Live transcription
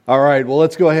All right, well,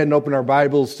 let's go ahead and open our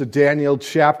Bibles to Daniel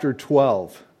chapter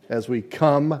 12 as we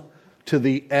come to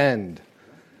the end.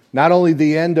 Not only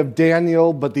the end of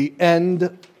Daniel, but the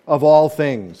end of all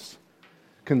things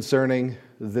concerning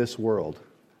this world.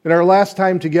 In our last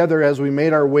time together, as we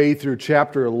made our way through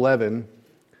chapter 11,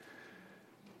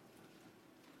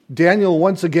 Daniel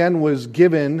once again was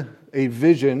given a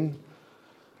vision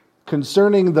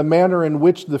concerning the manner in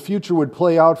which the future would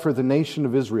play out for the nation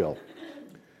of Israel,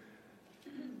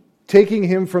 taking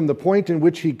him from the point in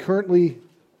which he currently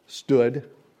stood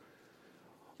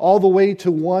all the way to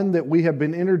one that we have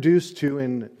been introduced to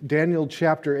in Daniel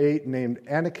chapter 8 named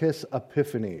Antiochus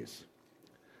Epiphanes,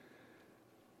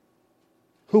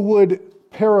 who would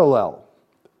parallel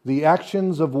the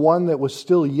actions of one that was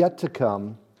still yet to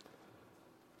come,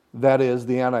 that is,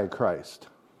 the Antichrist.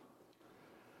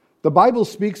 The Bible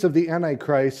speaks of the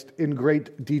Antichrist in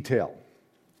great detail.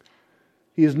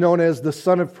 He is known as the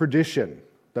son of perdition,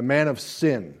 the man of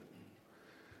sin.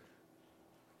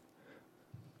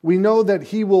 We know that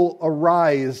he will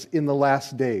arise in the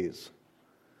last days,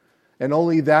 and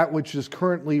only that which is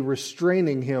currently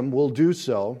restraining him will do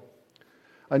so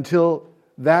until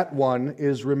that one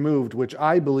is removed, which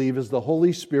I believe is the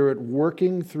Holy Spirit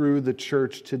working through the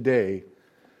church today,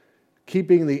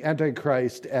 keeping the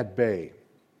Antichrist at bay.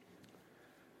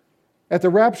 At the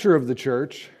rapture of the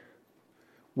church,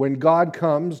 when God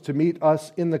comes to meet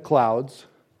us in the clouds,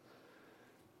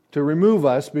 to remove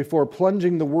us before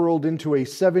plunging the world into a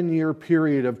 7-year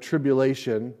period of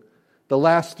tribulation, the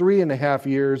last 3.5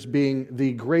 years being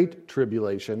the Great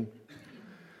Tribulation,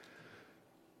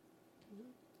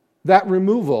 that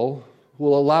removal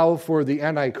will allow for the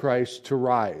Antichrist to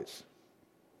rise.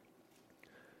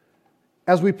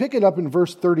 As we pick it up in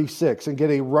verse 36 and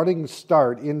get a running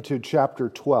start into chapter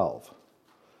 12,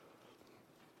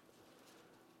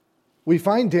 we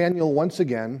find Daniel once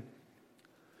again,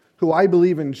 who I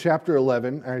believe in chapter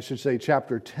 11, or I should say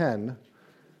chapter 10,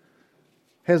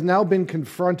 has now been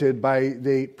confronted by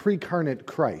the pre-incarnate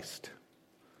Christ.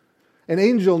 An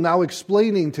angel now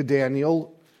explaining to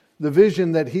Daniel the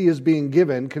vision that he is being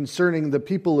given concerning the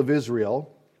people of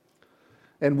Israel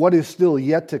and what is still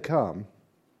yet to come.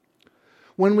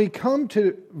 When we come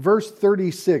to verse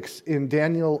 36 in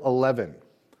Daniel 11,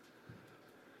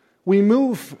 we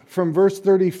move from verse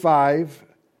 35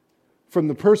 from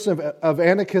the person of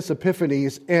Antiochus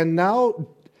Epiphanes, and now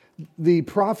the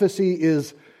prophecy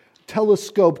is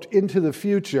telescoped into the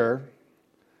future.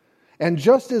 And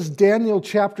just as Daniel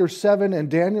chapter 7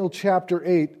 and Daniel chapter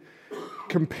 8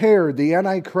 compared the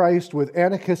Antichrist with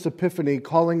Antiochus Epiphanes,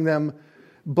 calling them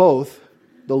both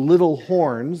the little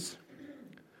horns,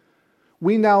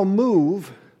 we now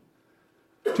move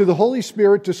to the Holy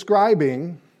Spirit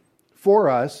describing for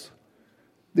us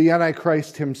the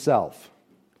Antichrist himself.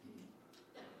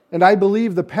 And I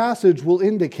believe the passage will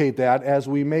indicate that as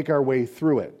we make our way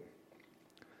through it.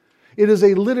 It is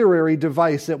a literary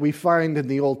device that we find in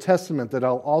the Old Testament that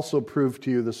I'll also prove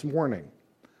to you this morning,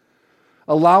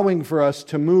 allowing for us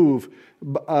to move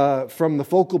from the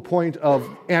focal point of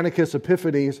Antiochus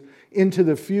Epiphanes into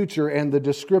the future and the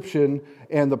description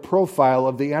and the profile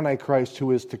of the Antichrist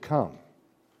who is to come.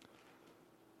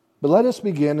 But let us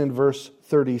begin in verse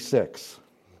 36.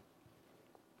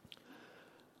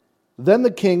 Then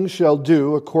the king shall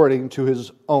do according to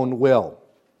his own will.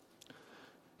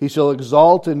 He shall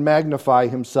exalt and magnify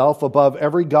himself above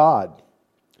every god,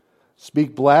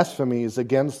 speak blasphemies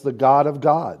against the God of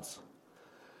gods,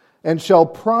 and shall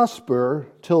prosper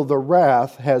till the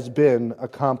wrath has been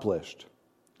accomplished.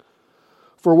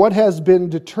 For what has been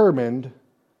determined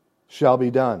shall be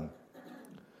done.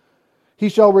 He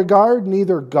shall regard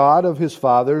neither God of his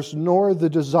fathers, nor the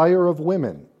desire of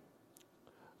women,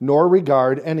 nor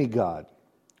regard any god,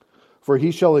 for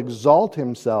he shall exalt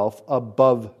himself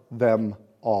above them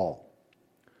all.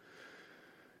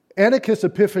 Antiochus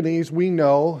Epiphanes, we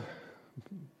know,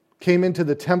 came into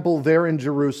the temple there in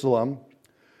Jerusalem.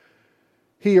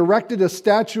 He erected a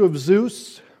statue of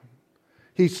Zeus.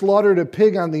 He slaughtered a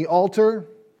pig on the altar,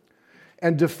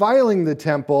 and defiling the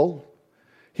temple,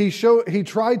 he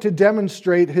tried to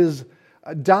demonstrate his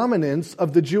dominance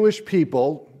of the Jewish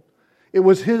people. It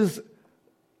was his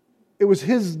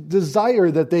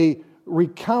desire that they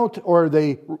recount or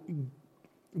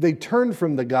they turn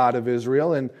from the God of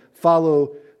Israel and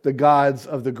follow the gods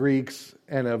of the Greeks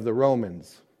and of the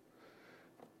Romans.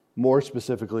 More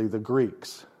specifically, the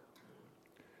Greeks.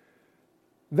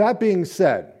 That being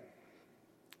said,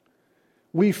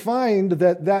 we find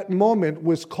that that moment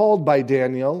was called by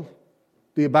Daniel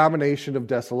the abomination of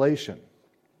desolation.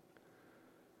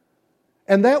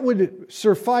 And that would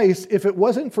suffice if it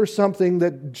wasn't for something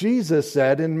that Jesus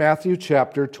said in Matthew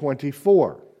chapter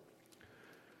 24.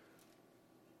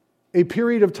 a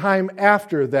period of time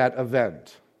after that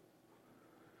event.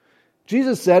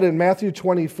 Jesus said in Matthew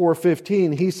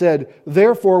 24:15, he said,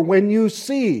 "Therefore, when you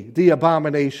see the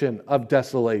abomination of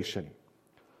desolation."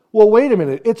 Well, wait a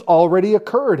minute. It's already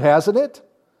occurred, hasn't it?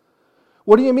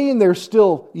 What do you mean there's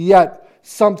still yet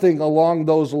something along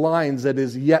those lines that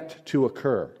is yet to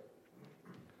occur?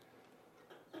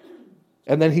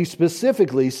 And then he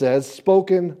specifically says,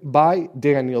 spoken by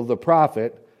Daniel the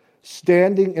prophet,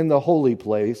 standing in the holy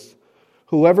place,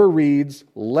 whoever reads,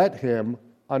 let him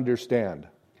understand.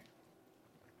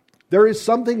 There is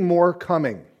something more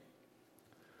coming.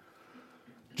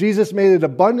 Jesus made it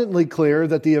abundantly clear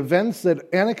that the events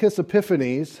that Antiochus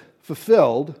Epiphanes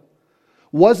fulfilled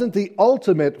wasn't the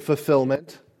ultimate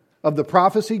fulfillment of the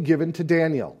prophecy given to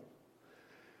Daniel.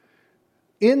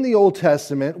 In the Old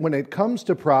Testament, when it comes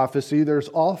to prophecy, there's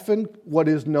often what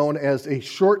is known as a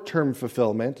short-term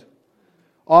fulfillment,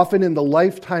 often in the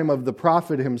lifetime of the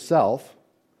prophet himself,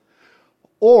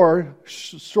 or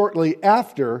shortly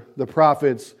after the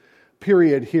prophet's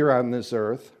period here on this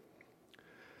earth.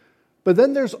 But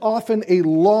then there's often a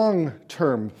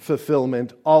long-term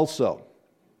fulfillment also,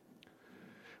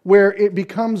 where it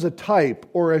becomes a type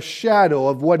or a shadow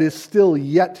of what is still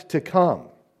yet to come.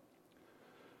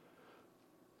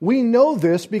 We know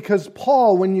this because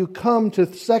Paul, when you come to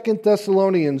 2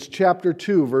 Thessalonians chapter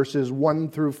 2, verses 1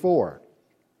 through 4,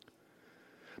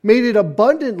 made it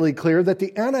abundantly clear that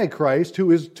the Antichrist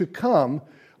who is to come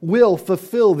will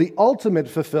fulfill the ultimate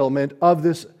fulfillment of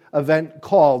this event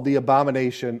called the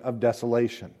abomination of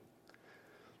desolation.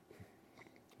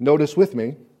 Notice with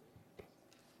me,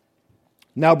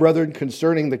 "Now, brethren,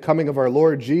 concerning the coming of our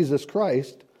Lord Jesus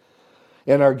Christ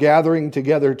and our gathering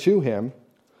together to him,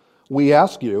 we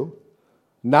ask you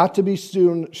not to be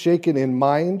soon shaken in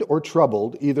mind or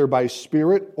troubled, either by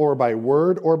spirit or by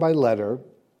word or by letter,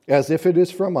 as if it is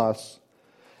from us,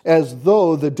 as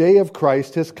though the day of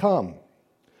Christ has come."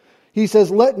 He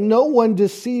says, "Let no one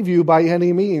deceive you by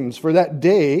any means, for that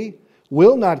day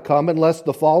will not come unless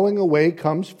the falling away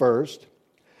comes first,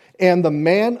 and the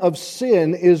man of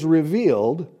sin is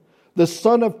revealed, the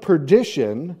son of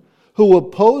perdition, who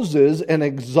opposes and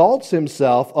exalts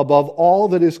himself above all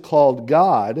that is called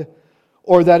God,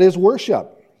 or that is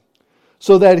worship,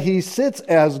 so that he sits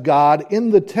as God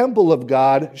in the temple of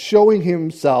God, showing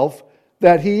himself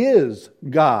that he is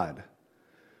God."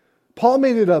 Paul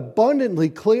made it abundantly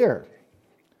clear.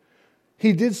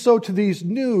 He did so to these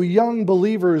new young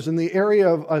believers in the area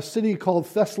of a city called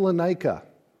Thessalonica.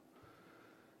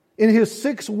 In his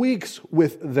 6 weeks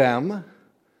with them,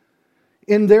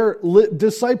 in their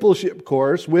discipleship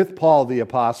course with Paul the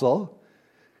Apostle,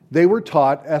 they were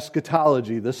taught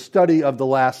eschatology, the study of the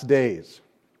last days.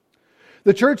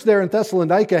 The church there in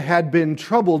Thessalonica had been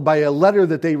troubled by a letter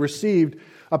that they received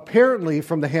apparently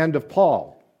from the hand of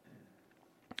Paul.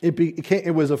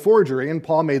 It was a forgery, and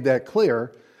Paul made that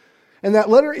clear. And that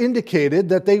letter indicated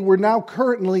that they were now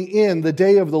currently in the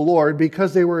day of the Lord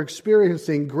because they were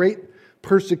experiencing great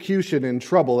persecution and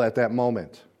trouble at that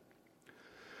moment.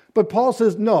 But Paul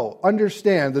says, no,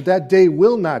 understand that that day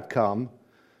will not come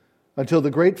until the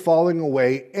great falling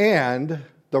away and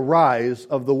the rise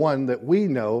of the one that we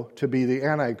know to be the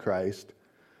Antichrist,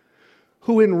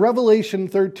 who in Revelation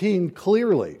 13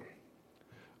 clearly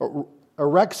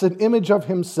erects an image of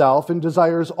himself and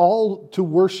desires all to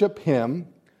worship him,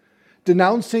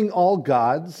 denouncing all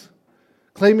gods,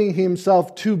 claiming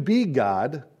himself to be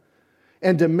God,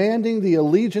 and demanding the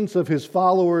allegiance of his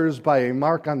followers by a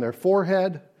mark on their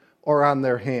forehead or on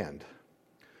their hand.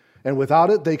 And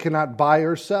without it, they cannot buy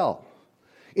or sell.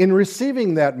 In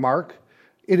receiving that mark,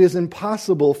 it is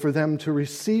impossible for them to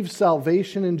receive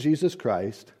salvation in Jesus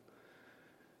Christ,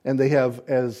 and they have,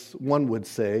 as one would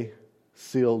say,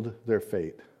 sealed their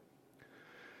fate.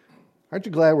 Aren't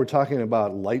you glad we're talking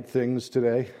about light things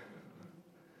today?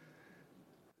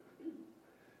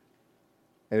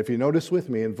 And if you notice with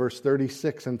me in verse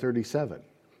 36 and 37,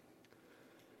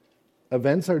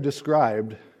 events are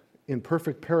described in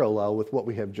perfect parallel with what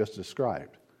we have just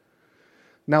described.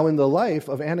 Now, in the life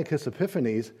of Antiochus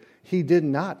Epiphanes, he did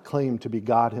not claim to be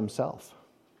God himself.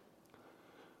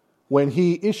 When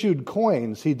he issued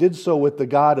coins, he did so with the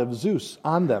god of Zeus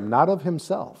on them, not of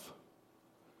himself.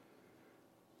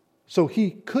 So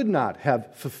he could not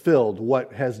have fulfilled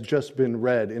what has just been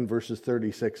read in verses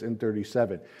 36 and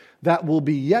 37. That will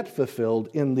be yet fulfilled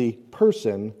in the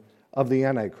person of the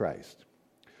Antichrist.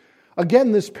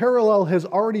 Again, this parallel has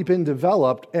already been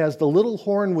developed as the little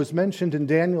horn was mentioned in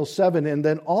Daniel 7 and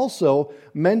then also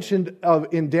mentioned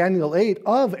in Daniel 8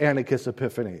 of Antiochus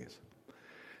Epiphanes.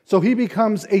 So he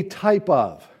becomes a type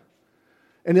of,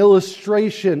 an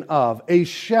illustration of, a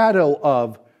shadow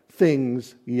of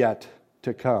things yet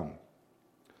to come.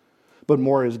 But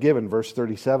more is given, verse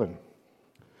 37.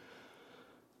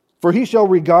 For he shall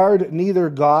regard neither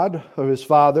God of his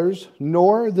fathers,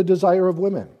 nor the desire of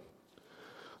women,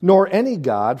 nor any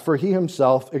God, for he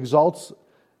himself exalts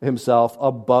himself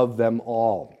above them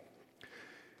all.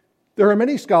 There are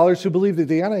many scholars who believe that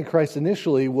the Antichrist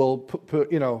initially will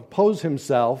pose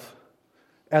himself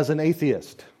as an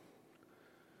atheist.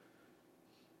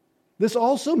 This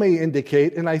also may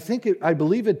indicate, and I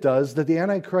believe it does, that the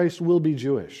Antichrist will be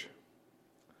Jewish,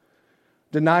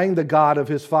 denying the God of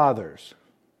his fathers.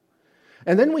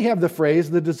 And then we have the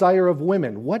phrase, the desire of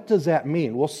women. What does that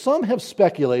mean? Well, some have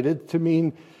speculated to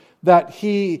mean that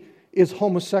he is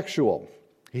homosexual.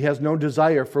 He has no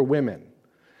desire for women.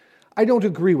 I don't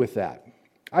agree with that.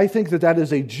 I think that that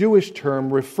is a Jewish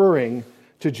term referring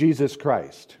to Jesus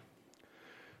Christ,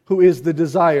 who is the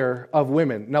desire of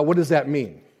women. Now, what does that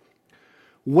mean?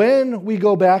 When we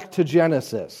go back to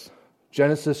Genesis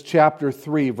chapter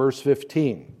 3, verse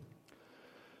 15,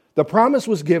 the promise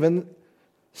was given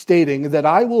stating that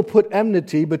I will put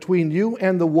enmity between you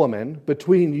and the woman,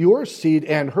 between your seed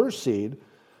and her seed.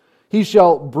 He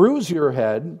shall bruise your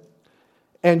head,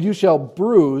 and you shall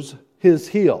bruise his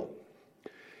heel.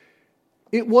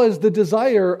 It was the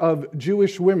desire of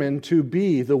Jewish women to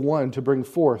be the one to bring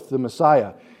forth the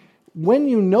Messiah. When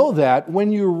you know that,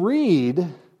 when you read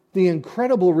the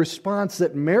incredible response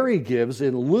that Mary gives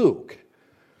in Luke,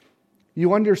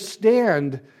 you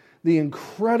understand the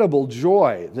incredible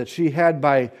joy that she had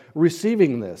by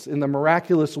receiving this in the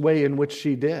miraculous way in which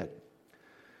she did.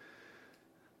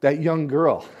 That young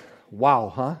girl,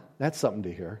 wow, huh? That's something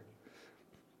to hear.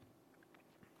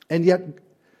 And yet,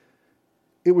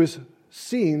 it was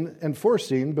seen and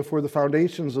foreseen before the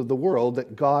foundations of the world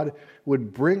that God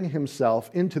would bring himself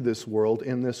into this world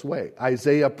in this way.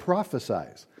 Isaiah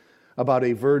prophesies about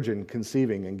a virgin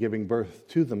conceiving and giving birth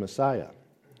to the Messiah.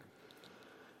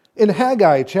 In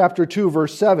Haggai chapter 2,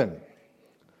 verse 7,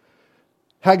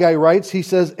 Haggai writes, he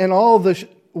says, and I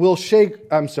will shake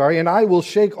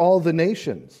all the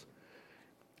nations,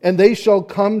 and they shall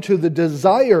come to the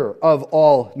desire of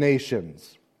all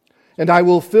nations. And I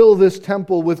will fill this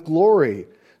temple with glory,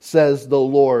 says the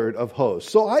Lord of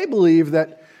hosts. So I believe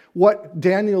that what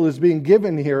Daniel is being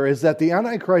given here is that the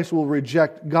Antichrist will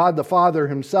reject God the Father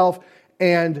himself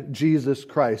and Jesus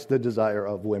Christ, the desire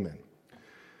of women.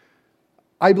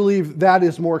 I believe that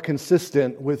is more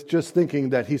consistent with just thinking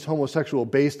that he's homosexual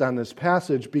based on this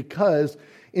passage, because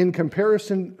in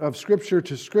comparison of Scripture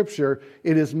to Scripture,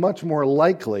 it is much more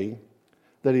likely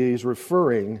that he's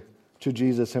referring to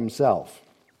Jesus himself.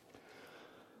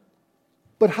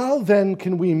 But how then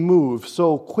can we move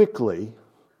so quickly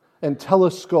and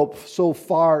telescope so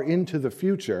far into the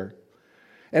future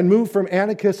and move from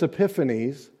Antiochus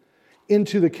Epiphanes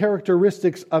into the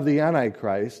characteristics of the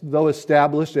Antichrist, though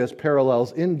established as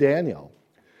parallels in Daniel?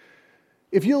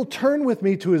 If you'll turn with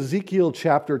me to Ezekiel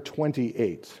chapter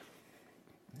 28.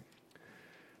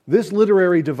 This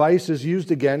literary device is used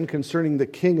again concerning the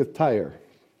king of Tyre.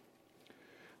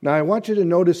 Now I want you to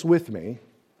notice with me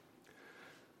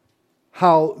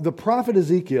how the prophet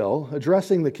Ezekiel,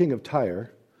 addressing the king of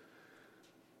Tyre,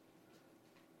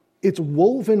 it's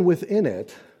woven within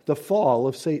it the fall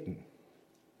of Satan.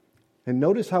 And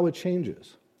notice how it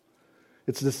changes.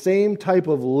 It's the same type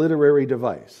of literary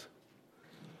device.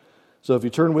 So if you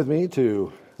turn with me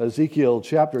to Ezekiel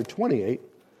chapter 28,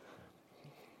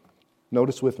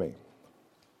 notice with me.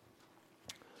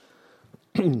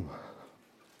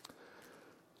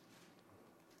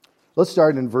 Let's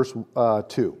start in verse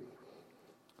 2.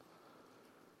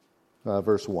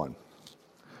 Verse 1.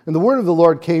 And the word of the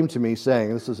Lord came to me,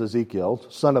 saying, this is Ezekiel,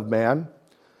 Son of man,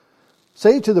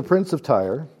 say to the prince of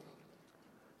Tyre,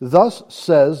 thus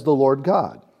says the Lord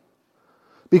God,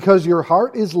 because your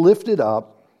heart is lifted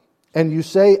up, and you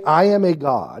say, I am a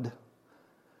god,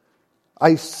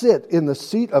 I sit in the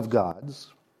seat of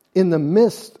gods, in the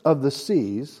midst of the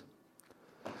seas,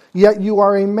 yet you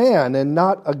are a man and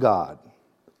not a god,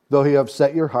 though you have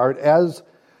set your heart as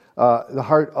the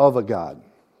heart of a god.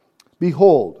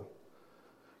 Behold,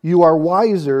 you are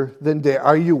wiser than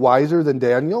are you wiser than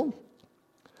Daniel?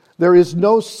 There is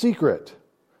no secret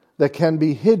that can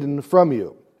be hidden from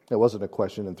you. That wasn't a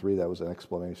question in 3, that was an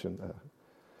explanation.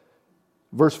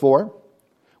 Verse 4,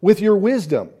 with your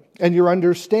wisdom and your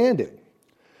understanding,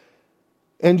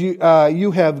 and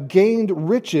you have gained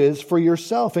riches for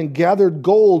yourself and gathered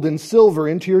gold and silver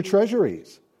into your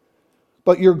treasuries.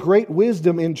 But your great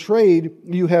wisdom in trade,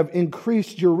 you have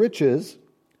increased your riches,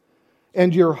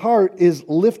 and your heart is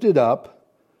lifted up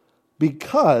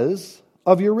because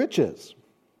of your riches.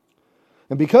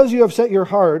 And because you have set your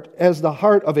heart as the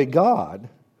heart of a god,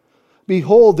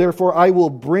 Behold, therefore, I will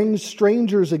bring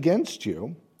strangers against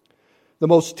you, the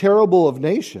most terrible of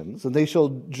nations, and they shall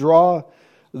draw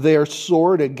their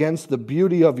sword against the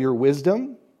beauty of your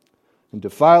wisdom and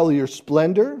defile your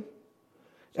splendor,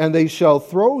 and they shall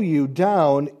throw you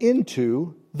down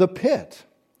into the pit.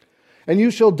 And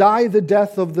you shall die the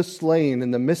death of the slain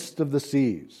in the midst of the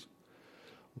seas.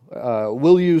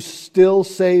 Will you still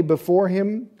say before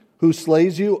him who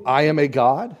slays you, I am a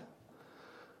god?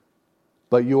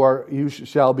 But you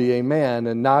shall be a man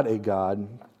and not a god.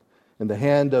 In the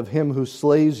hand of him who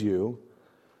slays you,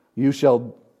 you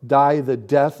shall die the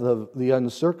death of the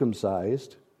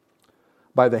uncircumcised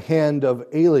by the hand of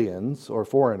aliens or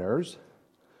foreigners.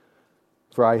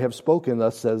 For I have spoken,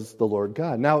 thus says the Lord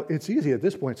God. Now, it's easy at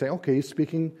this point to say, okay, he's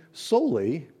speaking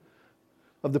solely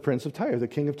of the prince of Tyre, the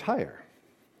king of Tyre.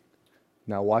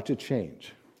 Now watch it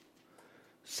change.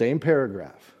 Same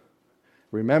paragraph.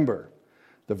 Remember,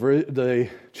 the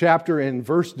chapter and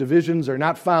verse divisions are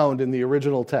not found in the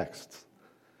original text.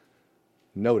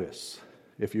 Notice,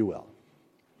 if you will.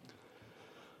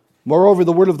 Moreover,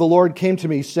 the word of the Lord came to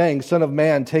me, saying, Son of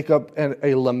man, take up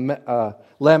a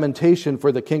lamentation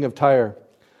for the king of Tyre,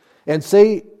 and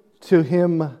say to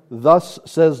him, Thus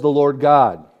says the Lord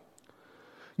God,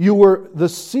 You were the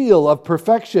seal of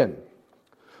perfection,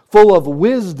 full of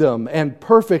wisdom and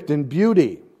perfect in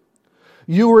beauty.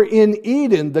 You were in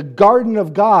Eden, the garden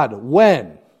of God.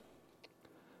 When?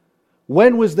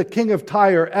 When was the king of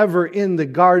Tyre ever in the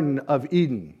garden of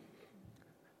Eden?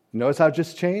 Notice how it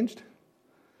just changed?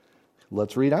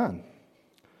 Let's read on.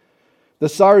 The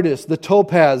sardis, the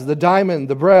topaz, the diamond,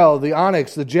 the beryl, the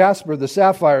onyx, the jasper, the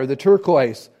sapphire, the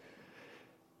turquoise,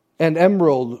 and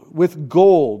emerald with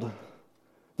gold,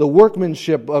 the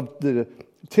workmanship of the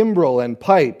timbrel and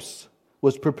pipes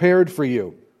was prepared for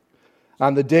you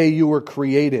on the day you were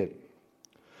created.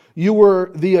 You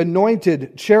were the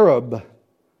anointed cherub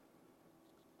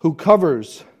who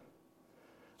covers.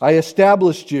 I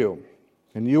established you,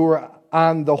 and you were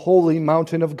on the holy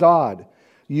mountain of God.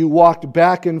 You walked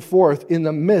back and forth in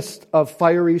the midst of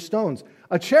fiery stones.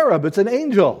 A cherub, it's an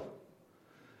angel.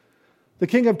 The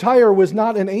king of Tyre was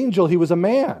not an angel, he was a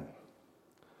man.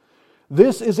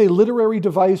 This is a literary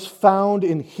device found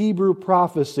in Hebrew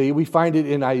prophecy. We find it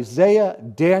in Isaiah,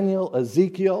 Daniel,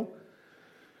 Ezekiel,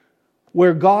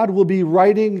 where God will be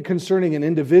writing concerning an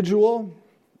individual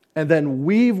and then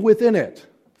weave within it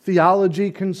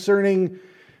theology concerning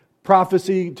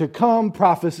prophecy to come,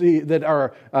 prophecy that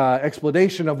are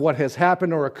explanation of what has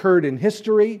happened or occurred in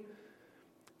history.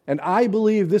 And I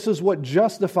believe this is what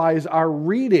justifies our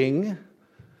reading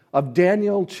of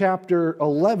Daniel chapter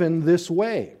 11 this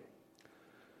way,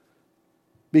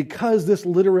 because this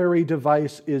literary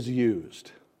device is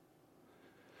used.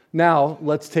 Now,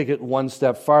 let's take it one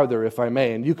step farther, if I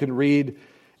may. And you can read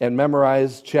and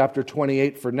memorize chapter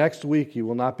 28 for next week. You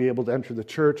will not be able to enter the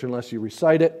church unless you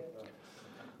recite it.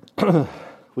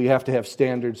 We have to have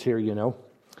standards here, you know.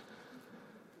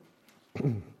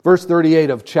 Verse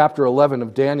 38 of chapter 11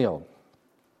 of Daniel.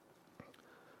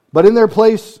 But in their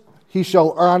place he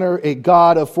shall honor a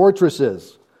god of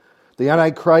fortresses. The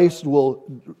Antichrist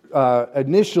will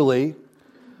initially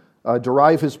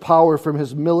derive his power from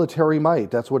his military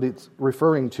might. That's what it's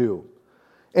referring to.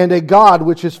 And a god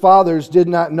which his fathers did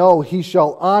not know, he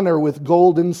shall honor with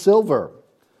gold and silver.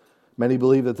 Many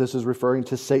believe that this is referring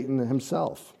to Satan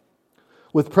himself.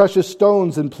 With precious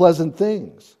stones and pleasant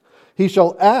things. He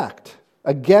shall act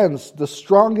against the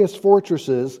strongest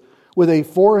fortresses with a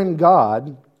foreign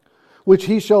god, which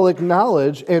he shall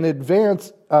acknowledge and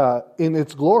advance in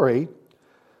its glory,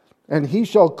 and he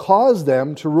shall cause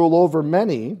them to rule over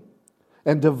many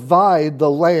and divide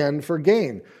the land for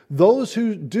gain. Those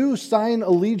who do sign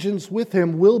allegiance with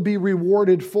him will be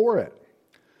rewarded for it.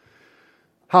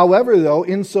 However, though,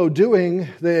 in so doing,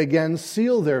 they again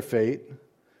seal their fate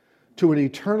to an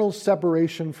eternal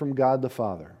separation from God the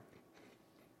Father.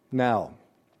 Now,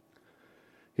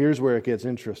 here's where it gets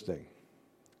interesting.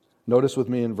 Notice with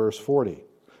me in verse 40.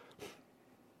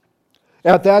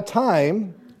 At that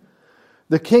time,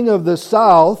 the king of the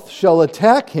south shall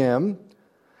attack him,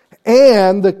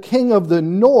 and the king of the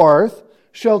north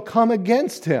shall come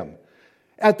against him.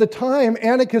 At the time,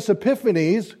 Antiochus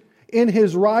Epiphanes, in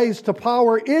his rise to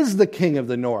power, is the king of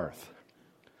the north.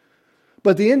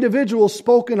 But the individual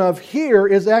spoken of here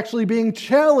is actually being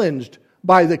challenged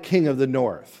by the king of the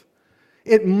north.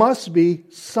 It must be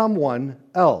someone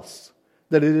else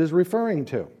that it is referring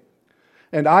to.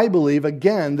 And I believe,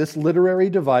 again, this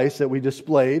literary device that we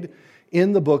displayed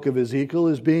in the book of Ezekiel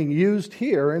is being used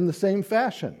here in the same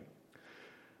fashion.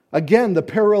 Again, the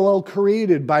parallel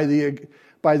created by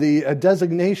the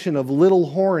designation of little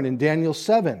horn in Daniel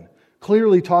 7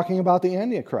 clearly talking about the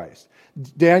Antichrist.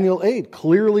 Daniel 8,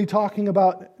 clearly talking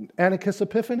about Antiochus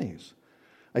Epiphanes,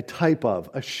 a type of,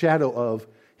 a shadow of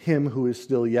him who is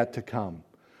still yet to come,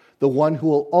 the one who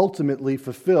will ultimately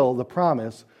fulfill the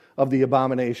promise of the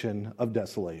abomination of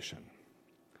desolation.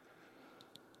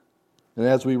 And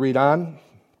as we read on,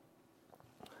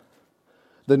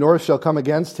 the north shall come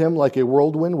against him like a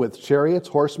whirlwind with chariots,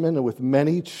 horsemen, and with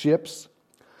many ships,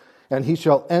 and he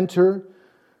shall enter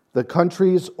the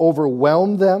countries,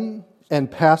 overwhelm them, and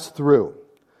pass through.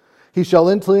 He shall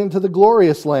enter into the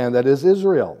glorious land, that is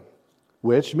Israel,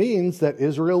 which means that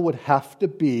Israel would have to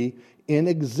be in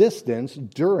existence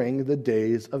during the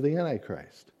days of the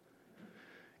Antichrist.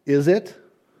 Is it?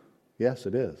 Yes,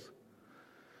 it is.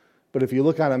 But if you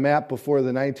look on a map before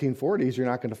the 1940s, you're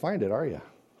not going to find it, are you?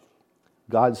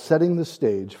 God's setting the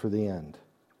stage for the end.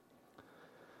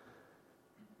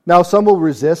 Now some will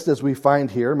resist, as we find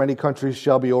here. Many countries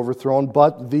shall be overthrown,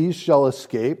 but these shall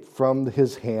escape from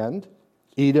his hand.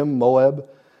 Edom, Moab,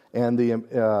 and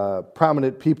the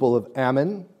prominent people of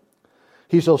Ammon.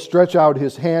 He shall stretch out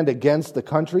his hand against the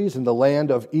countries, and the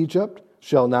land of Egypt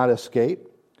shall not escape.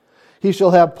 He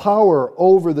shall have power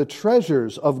over the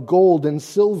treasures of gold and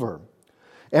silver,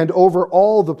 and over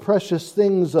all the precious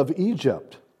things of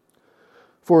Egypt.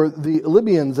 For the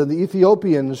Libyans and the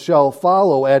Ethiopians shall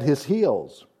follow at his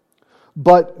heels.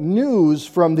 But news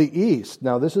from the east.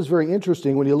 Now this is very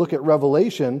interesting. When you look at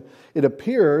Revelation, it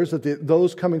appears that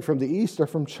those coming from the east are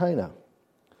from China.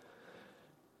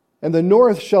 And the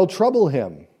north shall trouble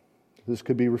him. This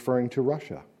could be referring to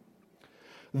Russia.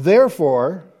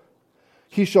 Therefore,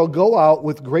 he shall go out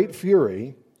with great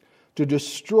fury to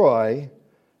destroy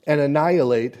and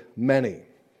annihilate many.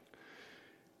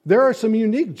 There are some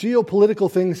unique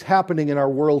geopolitical things happening in our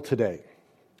world today.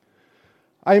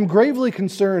 I am gravely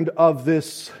concerned of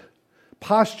this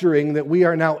posturing that we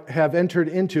are now have entered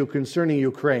into concerning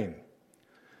Ukraine.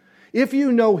 If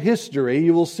you know history,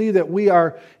 you will see that we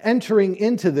are entering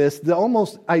into this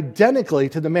almost identically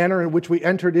to the manner in which we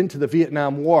entered into the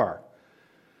Vietnam War.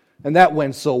 And that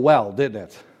went so well, didn't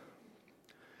it?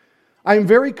 I'm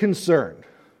very concerned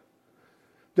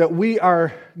that we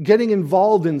are getting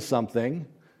involved in something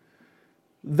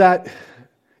that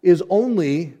is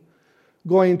only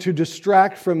going to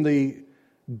distract from the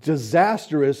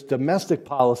disastrous domestic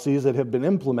policies that have been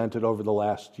implemented over the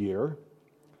last year,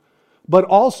 but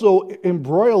also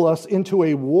embroil us into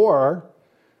a war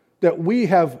that we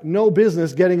have no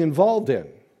business getting involved in.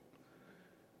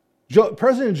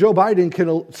 President Joe Biden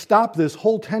can stop this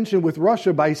whole tension with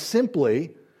Russia by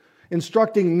simply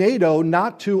instructing NATO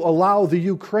not to allow the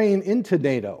Ukraine into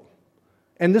NATO.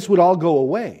 And this would all go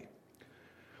away.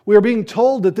 We are being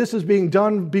told that this is being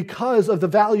done because of the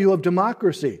value of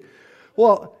democracy.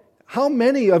 Well, how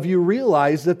many of you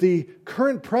realize that the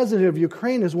current president of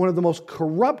Ukraine is one of the most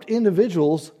corrupt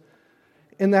individuals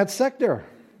in that sector?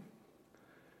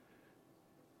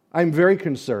 I'm very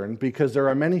concerned because there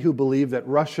are many who believe that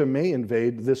Russia may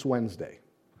invade this Wednesday.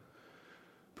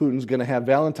 Putin's going to have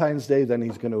Valentine's Day, then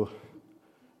he's going to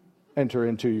enter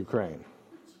into Ukraine.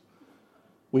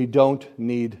 We don't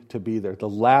need to be there. The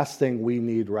last thing we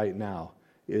need right now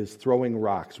is throwing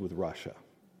rocks with Russia,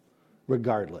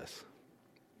 regardless.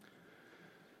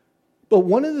 But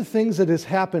one of the things that has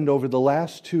happened over the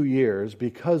last 2 years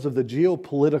because of the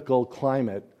geopolitical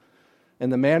climate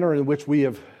and the manner in which we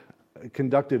have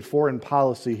conducted foreign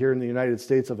policy here in the United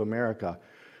States of America,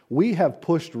 we have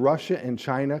pushed Russia and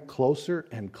China closer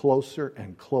and closer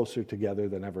and closer together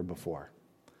than ever before.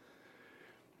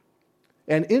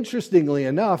 And interestingly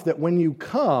enough, that when you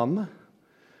come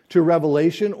to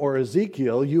Revelation or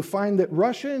Ezekiel, you find that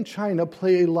Russia and China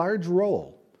play a large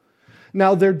role.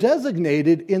 Now, they're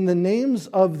designated in the names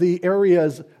of the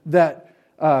areas that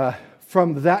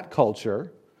from that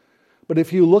culture. But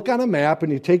if you look on a map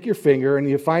and you take your finger and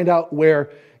you find out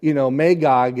where,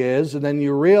 Magog is, and then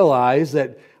you realize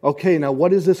that, okay, now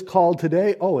what is this called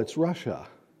today? Oh, it's Russia.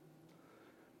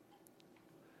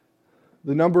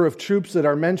 The number of troops that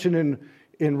are mentioned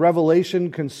in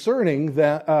Revelation concerning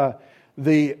the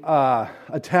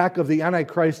attack of the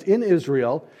Antichrist in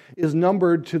Israel is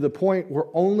numbered to the point where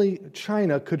only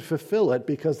China could fulfill it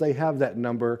because they have that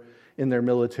number in their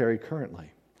military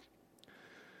currently.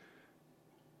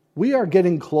 We are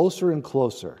getting closer and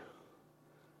closer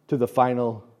to the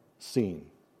final scene.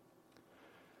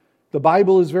 The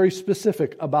Bible is very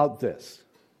specific about this.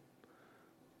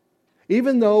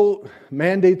 Even though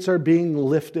mandates are being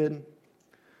lifted,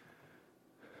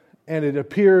 and it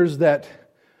appears that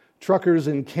truckers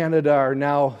in Canada are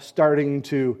now starting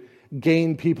to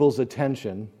gain people's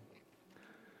attention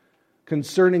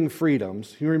concerning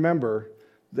freedoms, you remember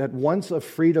that once a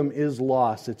freedom is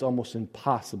lost, it's almost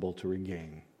impossible to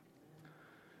regain.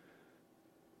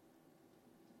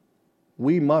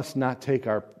 We must not take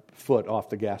our foot off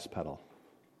the gas pedal.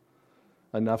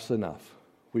 Enough's enough.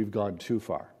 We've gone too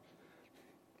far.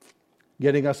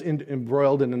 Getting us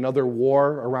embroiled in another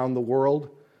war around the world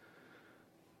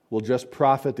will just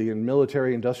profit the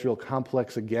military-industrial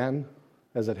complex again,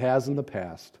 as it has in the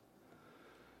past.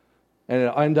 And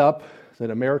it'll end up that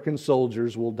American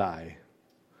soldiers will die.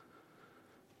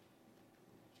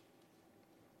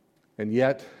 And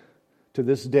yet, to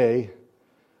this day,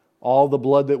 all the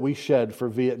blood that we shed for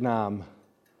Vietnam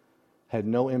had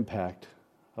no impact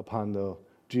upon the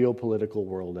geopolitical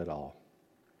world at all.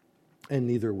 And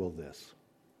neither will this.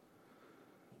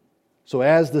 So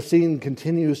as the scene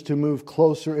continues to move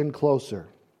closer and closer,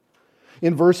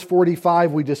 in verse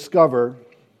 45 we discover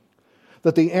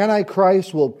that the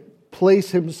Antichrist will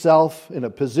place himself in a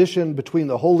position between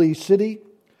the holy city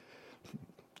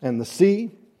and the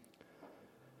sea,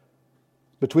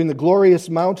 between the glorious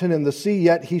mountain and the sea,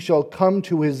 yet he shall come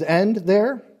to his end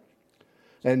there,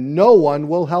 and no one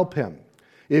will help him.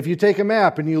 If you take a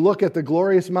map and you look at the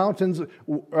glorious mountains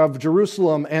of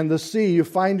Jerusalem and the sea, you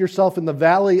find yourself in the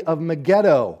valley of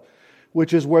Megiddo,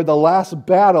 which is where the last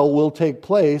battle will take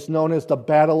place, known as the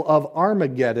Battle of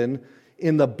Armageddon,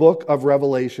 in the book of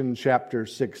Revelation chapter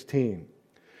 16.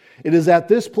 It is at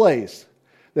this place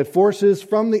that forces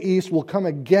from the east will come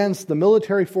against the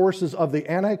military forces of the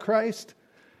Antichrist,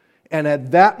 and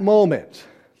at that moment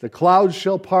the clouds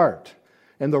shall part,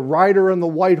 and the rider on the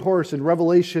white horse in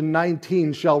Revelation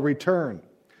 19 shall return,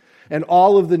 and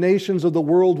all of the nations of the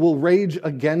world will rage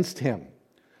against him,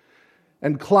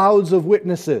 and clouds of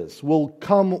witnesses will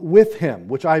come with him,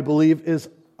 which I believe is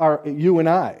you and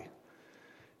I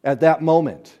at that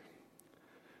moment.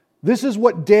 This is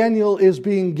what Daniel is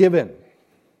being given.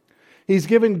 He's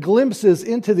given glimpses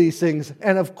into these things,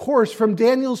 and of course, from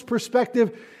Daniel's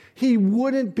perspective, he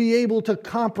wouldn't be able to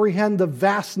comprehend the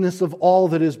vastness of all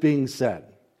that is being said.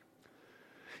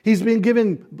 He's been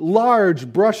given large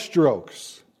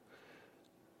brushstrokes,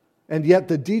 and yet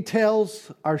the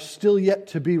details are still yet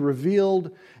to be revealed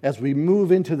as we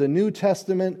move into the New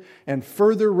Testament, and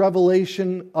further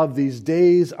revelation of these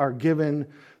days are given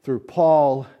through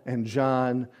Paul and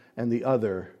John and the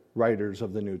other writers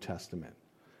of the New Testament,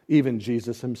 even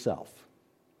Jesus himself.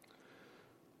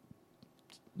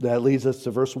 That leads us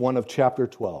to verse 1 of chapter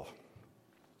 12.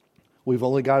 We've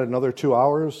only got another 2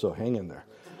 hours, so hang in there.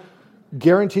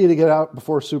 Guarantee to get out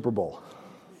before Super Bowl.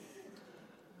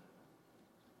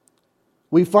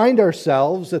 We find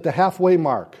ourselves at the halfway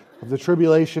mark of the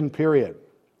tribulation period.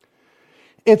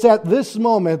 It's at this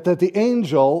moment that the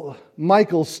angel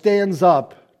Michael stands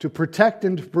up to protect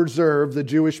and to preserve the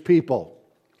Jewish people.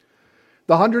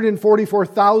 The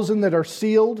 144,000 that are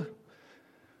sealed,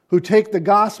 who take the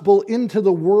gospel into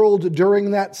the world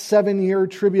during that 7-year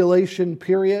tribulation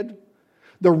period.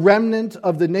 The remnant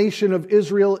of the nation of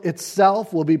Israel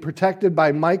itself will be protected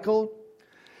by Michael.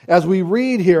 As we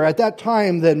read here, at that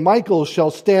time, then Michael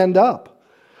shall stand up,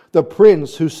 the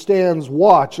prince who stands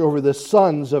watch over the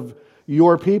sons of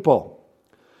your people.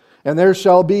 And there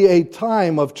shall be a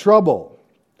time of trouble.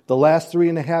 The last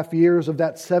 3.5 years of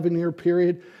that 7-year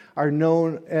period are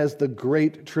known as the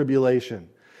Great Tribulation.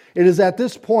 It is at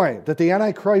this point that the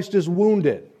Antichrist is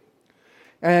wounded.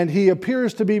 And he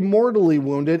appears to be mortally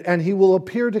wounded, and he will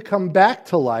appear to come back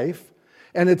to life.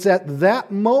 And it's at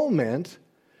that moment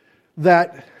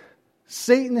that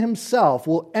Satan himself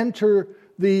will enter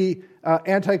the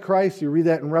Antichrist. You read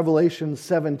that in Revelation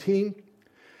 17.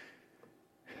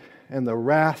 And the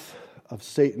wrath of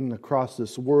Satan across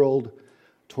this world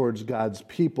towards God's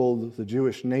people, the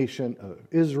Jewish nation of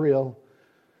Israel,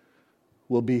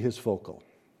 will be his focal.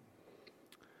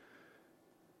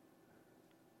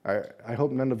 I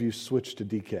hope none of you switched to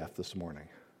decaf this morning.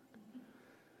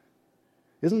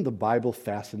 Isn't the Bible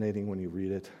fascinating when you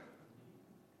read it?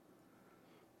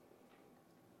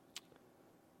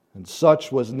 And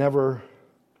such as never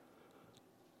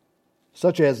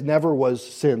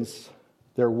was since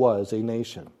there was a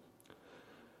nation,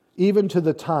 even to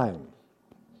the time.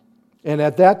 And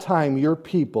at that time your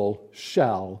people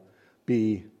shall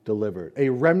be delivered. A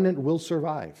remnant will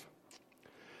survive.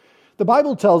 The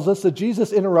Bible tells us that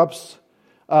Jesus interrupts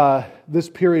this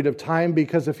period of time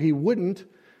because if he wouldn't,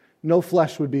 no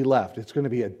flesh would be left. It's going to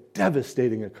be a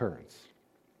devastating occurrence.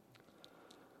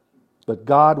 But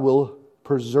God will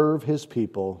preserve his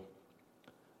people,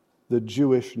 the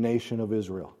Jewish nation of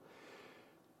Israel.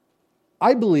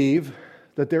 I believe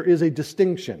that there is a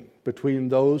distinction between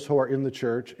those who are in the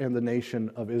church and the nation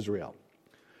of Israel.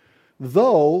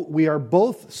 though we are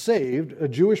both saved, a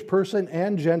Jewish person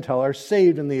and Gentile are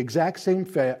saved in the exact same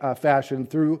fashion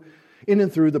in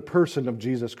and through the person of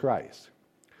Jesus Christ.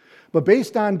 But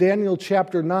based on Daniel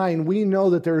chapter 9, we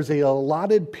know that there is a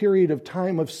allotted period of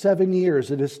time of 7 years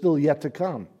that is still yet to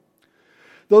come.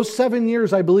 Those 7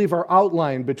 years, I believe, are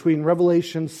outlined between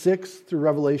Revelation 6 through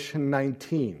Revelation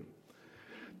 19,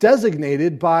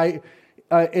 designated by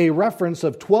a reference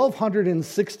of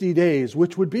 1,260 days,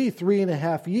 which would be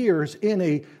 3.5 years in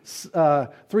a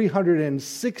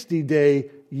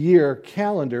 360-day year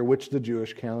calendar, which the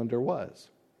Jewish calendar was.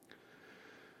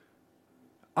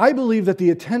 I believe that the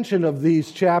attention of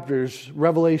these chapters,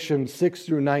 Revelation 6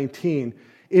 through 19,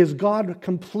 is God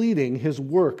completing His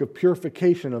work of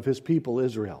purification of His people,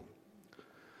 Israel.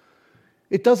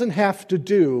 It doesn't have to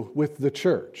do with the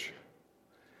church.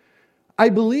 I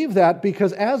believe that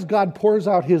because as God pours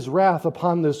out His wrath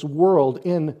upon this world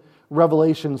in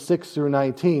Revelation 6 through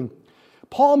 19,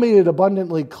 Paul made it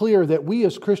abundantly clear that we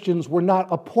as Christians were not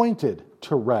appointed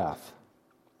to wrath.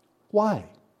 Why?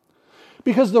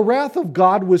 Because the wrath of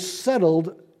God was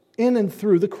settled in and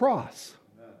through the cross.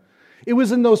 It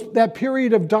was in that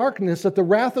period of darkness that the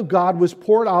wrath of God was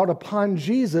poured out upon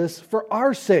Jesus for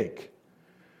our sake.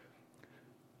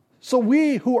 So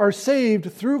we who are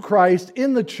saved through Christ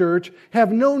in the church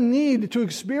have no need to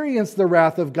experience the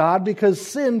wrath of God because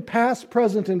sin, past,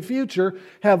 present, and future,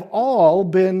 have all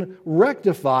been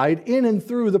rectified in and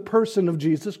through the person of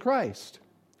Jesus Christ.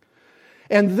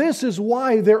 And this is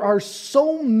why there are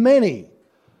so many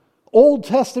Old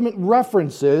Testament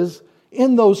references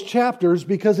in those chapters,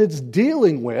 because it's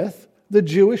dealing with the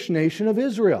Jewish nation of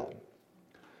Israel.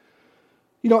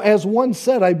 You know, as one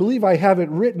said, I believe I have it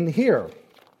written here.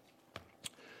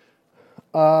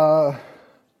 How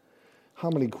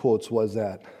many quotes was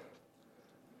that?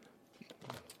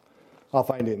 I'll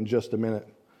find it in just a minute.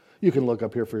 You can look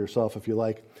up here for yourself if you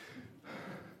like.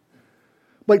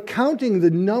 But counting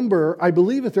the number, I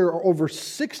believe that there are over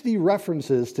 60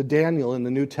 references to Daniel in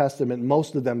the New Testament,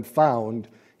 most of them found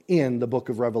in the book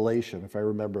of Revelation, if I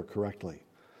remember correctly.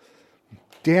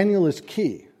 Daniel is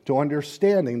key to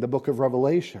understanding the book of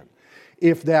Revelation.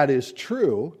 If that is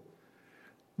true,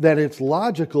 that it's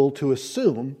logical to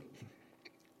assume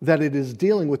that it is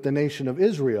dealing with the nation of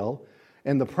Israel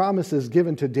and the promises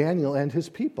given to Daniel and his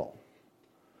people.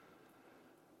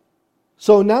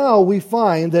 So now we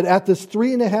find that at this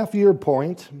 3.5-year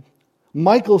point,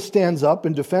 Michael stands up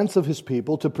in defense of his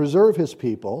people to preserve his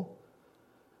people.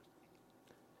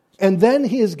 And then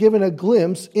he is given a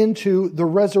glimpse into the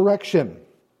resurrection.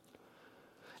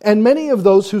 And many of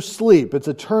those who sleep, it's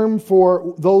a term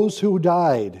for those who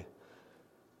died,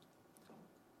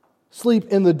 sleep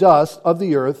in the dust of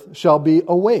the earth shall be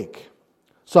awake,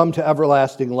 some to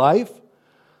everlasting life,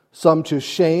 some to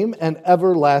shame and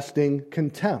everlasting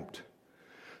contempt.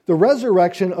 The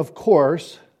resurrection, of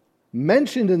course,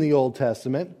 mentioned in the Old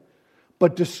Testament,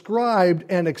 but described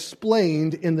and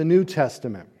explained in the New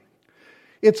Testament.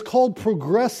 It's called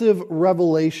progressive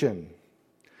revelation.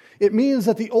 It means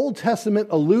that the Old Testament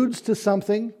alludes to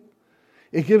something,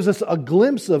 it gives us a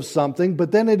glimpse of something,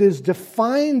 but then it is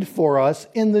defined for us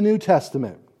in the New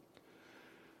Testament.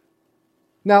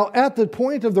 Now, at the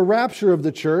point of the rapture of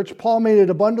the church, Paul made it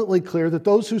abundantly clear that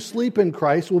those who sleep in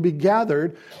Christ will be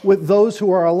gathered with those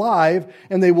who are alive,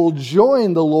 and they will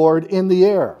join the Lord in the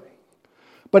air.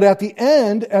 But at the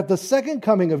end, at the second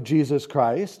coming of Jesus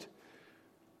Christ,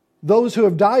 those who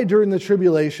have died during the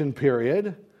tribulation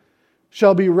period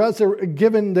shall be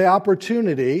given the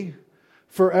opportunity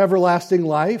for everlasting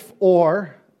life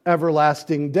or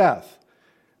everlasting death.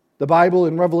 The Bible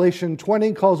in Revelation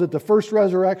 20 calls it the first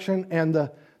resurrection and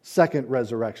the second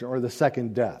resurrection, or the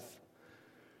second death.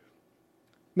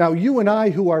 Now, you and I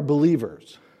who are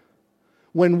believers,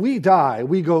 when we die,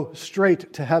 we go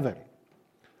straight to heaven.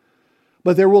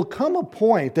 But there will come a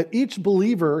point that each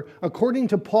believer, according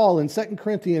to Paul in 2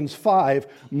 Corinthians 5,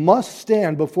 must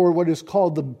stand before what is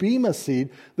called the Bema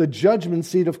seat, the judgment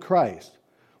seat of Christ.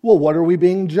 Well, what are we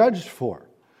being judged for?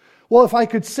 Well, if I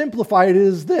could simplify it, it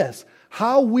is this: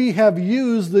 how we have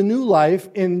used the new life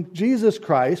in Jesus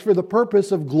Christ for the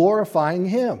purpose of glorifying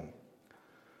Him.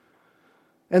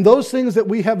 And those things that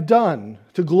we have done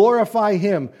to glorify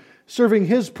Him, serving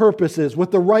His purposes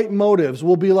with the right motives,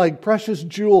 will be like precious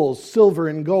jewels, silver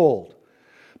and gold.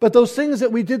 But those things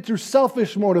that we did through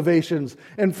selfish motivations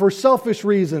and for selfish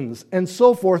reasons and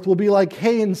so forth will be like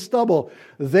hay and stubble.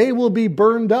 They will be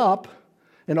burned up,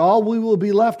 and all we will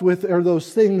be left with are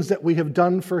those things that we have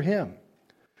done for Him.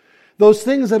 Those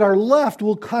things that are left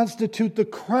will constitute the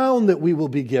crown that we will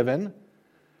be given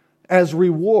as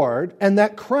reward. And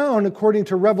that crown, according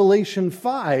to Revelation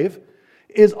 5,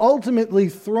 is ultimately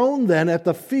thrown then at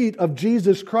the feet of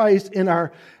Jesus Christ in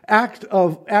our act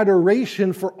of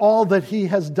adoration for all that He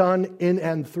has done in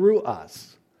and through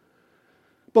us.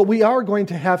 But we are going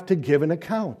to have to give an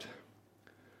account.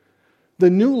 The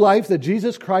new life that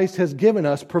Jesus Christ has given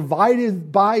us,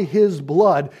 provided by His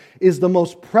blood, is the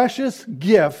most precious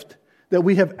gift that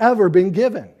we have ever been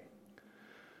given.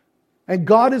 And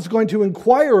God is going to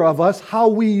inquire of us how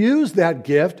we use that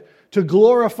gift to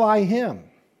glorify Him.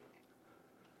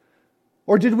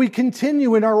 Or did we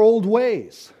continue in our old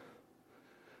ways?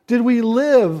 Did we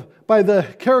live by the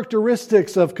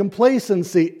characteristics of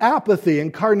complacency, apathy,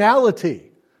 and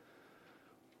carnality?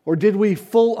 Or did we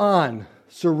full on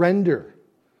surrender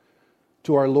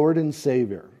to our Lord and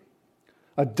Savior,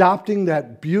 adopting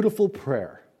that beautiful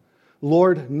prayer,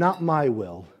 Lord, not my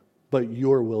will, but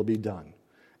your will be done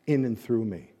in and through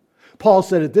me? Paul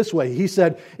said it this way. He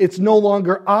said, it's no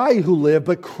longer I who live,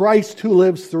 but Christ who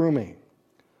lives through me.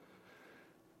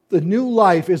 The new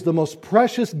life is the most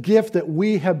precious gift that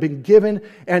we have been given,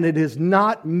 and it is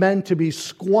not meant to be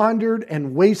squandered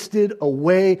and wasted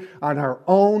away on our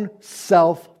own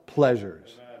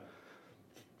self-pleasures. Amen.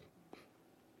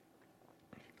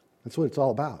 That's what it's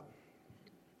all about.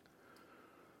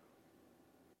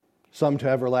 Some to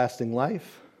everlasting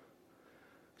life,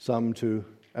 some to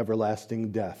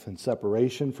everlasting death and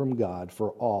separation from God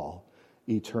for all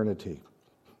eternity.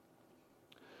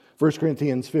 1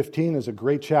 Corinthians 15 is a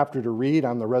great chapter to read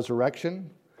on the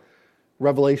resurrection.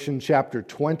 Revelation chapter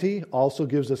 20 also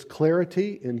gives us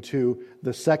clarity into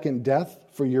the second death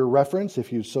for your reference,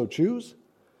 if you so choose.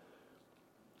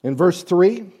 In verse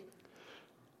 3,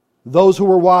 those who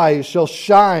were wise shall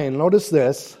shine, notice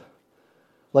this,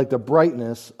 like the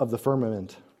brightness of the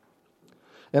firmament.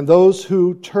 And those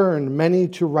who turn many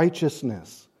to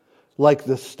righteousness, like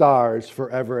the stars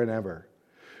forever and ever.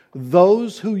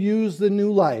 Those who use the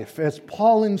new life, as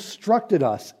Paul instructed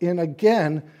us in,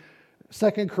 again,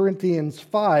 2 Corinthians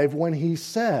 5, when he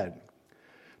said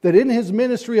that in his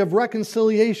ministry of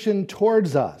reconciliation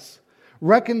towards us,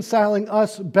 reconciling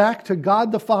us back to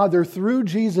God the Father through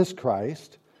Jesus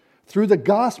Christ, through the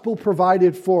gospel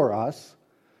provided for us,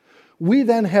 we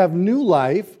then have new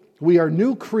life, we are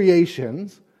new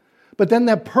creations, but then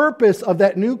the purpose of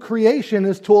that new creation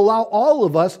is to allow all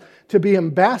of us to be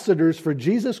ambassadors for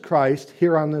Jesus Christ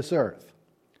here on this earth.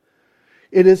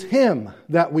 It is Him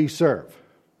that we serve.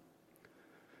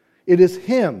 It is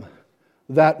Him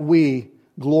that we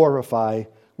glorify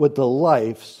with the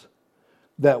lives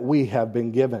that we have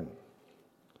been given.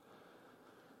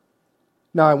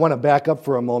 Now I want to back up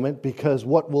for a moment, because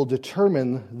what will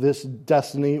determine this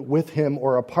destiny with Him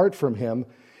or apart from Him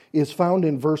is found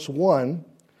in verse 1,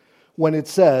 when it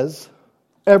says,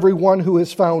 everyone who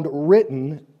is found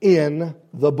written in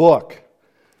the book.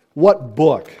 What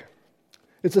book?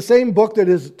 It's the same book that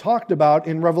is talked about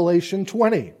in Revelation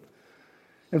 20.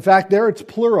 In fact, there it's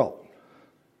plural.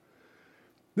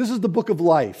 This is the book of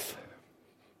life.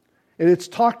 And it's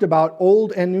talked about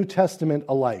Old and New Testament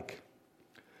alike.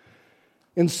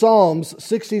 In Psalms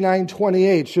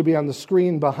 69:28, should be on the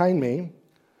screen behind me,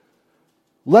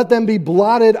 let them be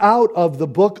blotted out of the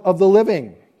book of the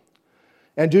living,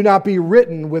 and do not be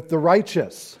written with the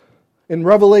righteous. In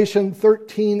Revelation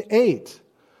 13:8,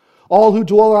 all who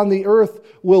dwell on the earth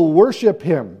will worship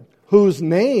Him, whose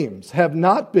names have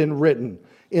not been written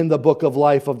in the book of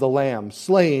life of the Lamb,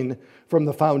 slain from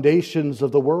the foundations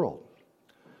of the world.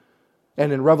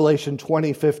 And in Revelation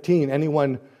 20:15,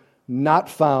 anyone not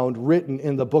found written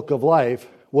in the book of life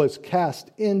was cast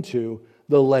into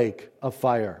the lake of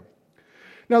fire.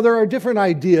 Now, there are different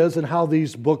ideas in how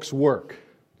these books work.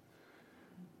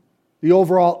 The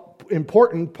overall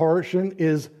important portion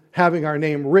is having our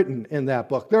name written in that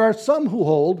book. There are some who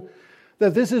hold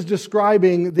that this is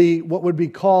describing what would be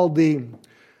called the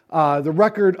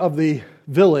record of the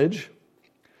village.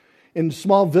 In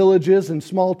small villages and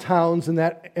small towns in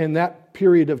that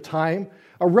period of time,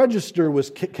 a register was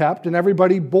kept, and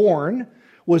everybody born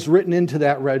was written into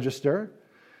that register.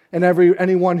 And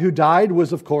anyone who died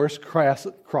was, of course,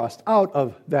 crossed out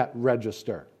of that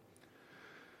register.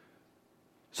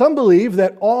 Some believe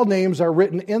that all names are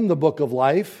written in the book of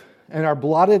life and are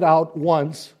blotted out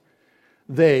once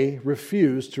they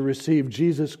refuse to receive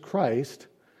Jesus Christ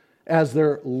as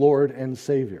their Lord and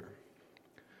Savior,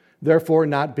 therefore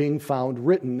not being found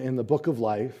written in the book of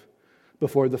life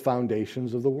before the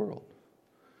foundations of the world.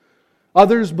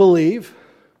 Others believe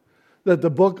that the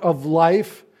book of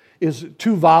life is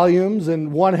 2 volumes,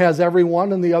 and one has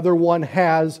everyone and the other one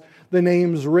has the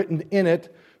names written in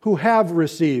it who have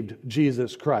received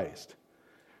Jesus Christ.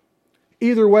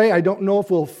 Either way, I don't know if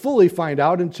we'll fully find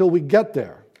out until we get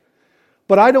there.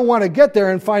 But I don't want to get there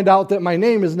and find out that my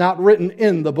name is not written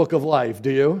in the book of life,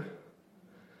 do you?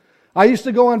 I used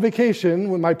to go on vacation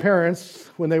with my parents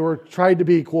when they were trying to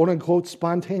be quote-unquote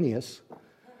spontaneous,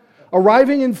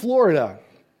 arriving in Florida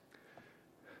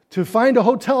to find a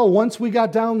hotel once we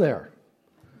got down there,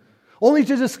 only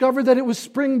to discover that it was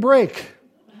spring break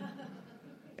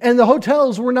and the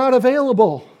hotels were not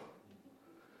available.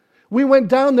 We went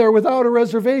down there without a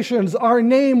reservations. Our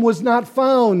name was not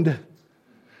found.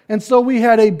 And so we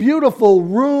had a beautiful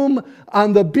room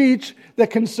on the beach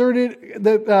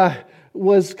that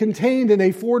was contained in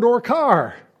a 4-door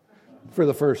car for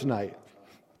the first night.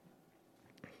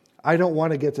 I don't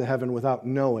want to get to heaven without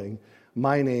knowing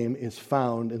my name is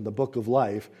found in the book of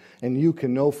life, and you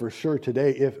can know for sure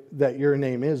today that your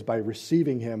name is by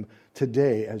receiving Him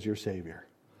today as your Savior.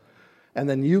 And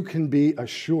then you can be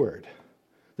assured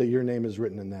that your name is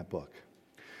written in that book.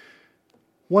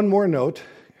 One more note.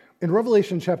 In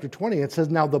Revelation chapter 20, it says,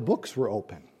 now the books were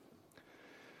open.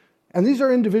 And these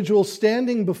are individuals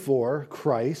standing before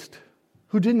Christ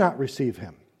who did not receive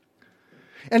Him.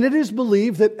 And it is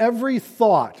believed that every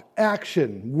thought,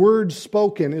 action, word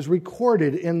spoken is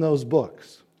recorded in those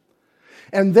books.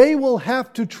 And they will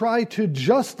have to try to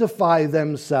justify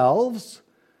themselves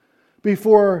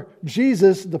before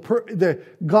Jesus, the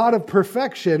God of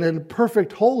perfection and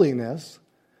perfect holiness,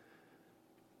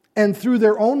 and through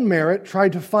their own merit try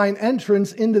to find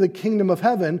entrance into the kingdom of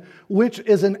heaven, which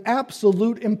is an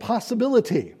absolute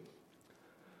impossibility.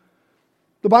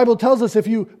 The Bible tells us if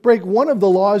you break one of the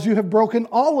laws, you have broken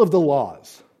all of the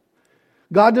laws.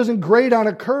 God doesn't grade on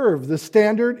a curve. The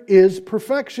standard is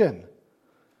perfection.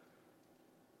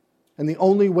 And the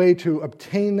only way to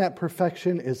obtain that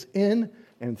perfection is in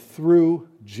and through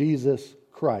Jesus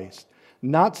Christ.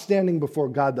 Not standing before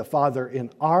God the Father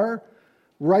in our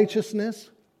righteousness,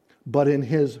 but in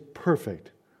His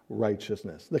perfect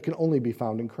righteousness that can only be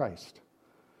found in Christ.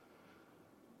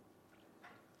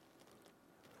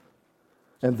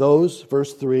 And those,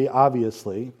 verse 3,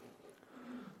 obviously,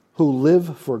 who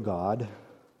live for God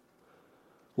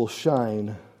will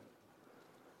shine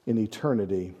in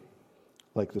eternity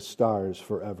like the stars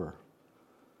forever.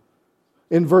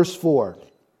 In verse 4,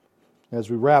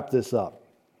 as we wrap this up,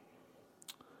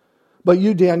 but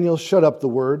you, Daniel, shut up the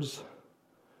words,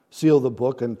 seal the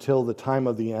book until the time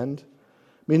of the end,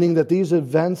 meaning that these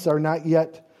events are not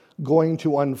yet going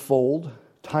to unfold.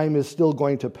 Time is still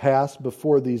going to pass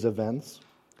before these events.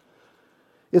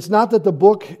 It's not that the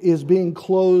book is being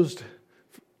closed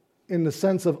in the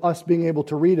sense of us being able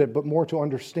to read it, but more to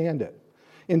understand it.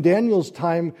 In Daniel's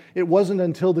time, it wasn't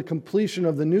until the completion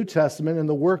of the New Testament and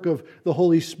the work of the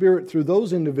Holy Spirit through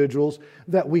those individuals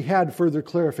that we had further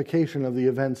clarification of the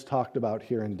events talked about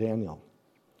here in Daniel.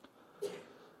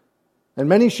 And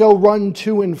many shall run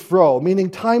to and fro, meaning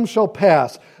time shall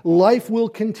pass, life will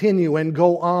continue and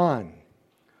go on.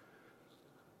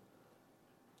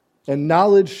 And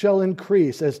knowledge shall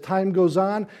increase as time goes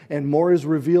on and more is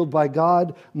revealed by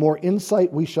God, more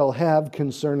insight we shall have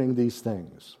concerning these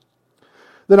things.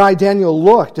 Then I, Daniel,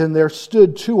 looked, and there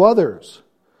stood 2 others,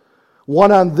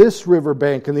 one on this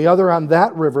riverbank and the other on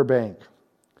that riverbank.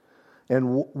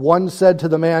 And one said to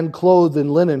the man clothed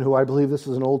in linen, who I believe this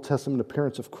is an Old Testament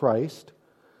appearance of Christ,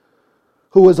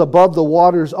 who was above the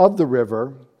waters of the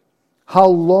river, how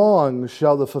long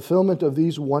shall the fulfillment of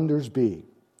these wonders be?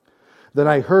 Then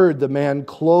I heard the man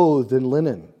clothed in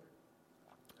linen,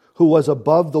 who was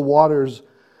above the waters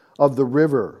of the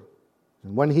river.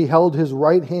 And when he held his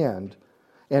right hand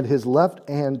and his left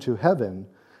hand to heaven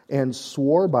and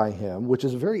swore by him, which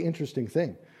is a very interesting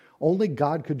thing. Only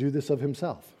God could do this of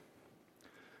Himself.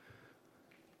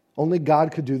 Only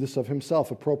God could do this of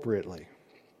Himself appropriately.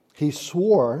 He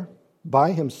swore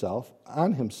by Himself,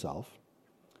 on Himself,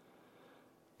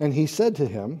 and He said to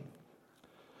him,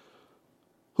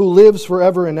 who lives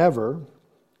forever and ever,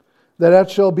 that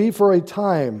it shall be for a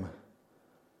time,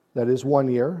 that is 1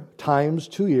 year, times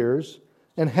 2 years,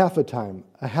 and half a time,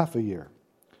 a half a year.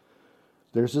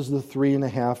 This is the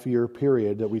 3.5-year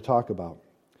period that we talk about,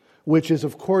 which is,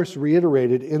 of course,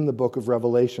 reiterated in the book of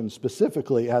Revelation,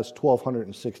 specifically as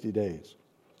 1,260 days.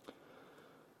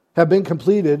 Have been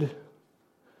and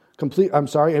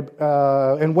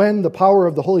when the power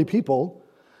of the holy people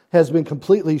has been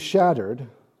completely shattered,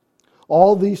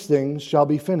 all these things shall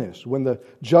be finished, when the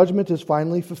judgment is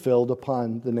finally fulfilled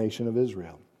upon the nation of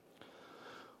Israel.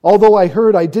 Although I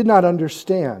heard, I did not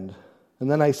understand.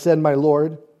 And then I said, my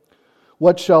Lord,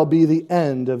 what shall be the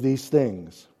end of these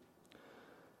things?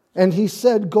 And He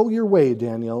said, go your way,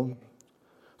 Daniel,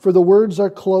 for the words are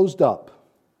closed up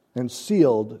and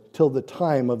sealed till the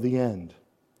time of the end.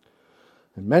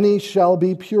 And many shall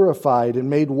be purified and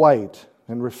made white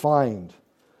and refined,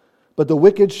 but the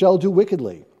wicked shall do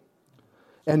wickedly.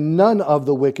 And none of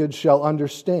the wicked shall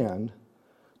understand,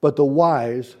 but the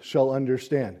wise shall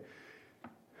understand.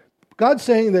 God's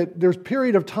saying that there's a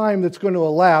period of time that's going to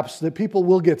elapse that people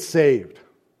will get saved.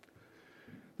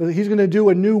 That He's going to do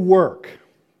a new work.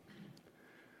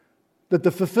 That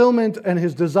the fulfillment and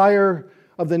His desire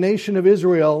of the nation of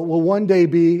Israel will one day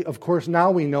be, of course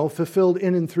now we know, fulfilled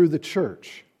in and through the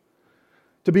church.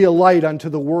 To be a light unto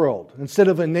the world. Instead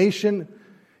of a nation,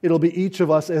 it'll be each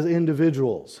of us as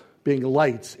individuals being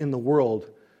lights in the world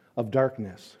of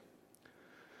darkness.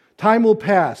 Time will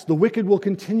pass. The wicked will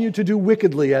continue to do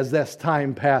wickedly as this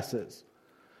time passes.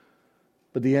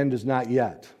 But the end is not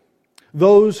yet.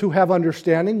 Those who have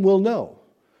understanding will know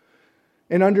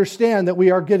and understand that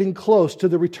we are getting close to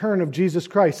the return of Jesus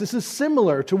Christ. This is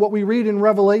similar to what we read in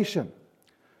Revelation.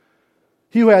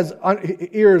 He who has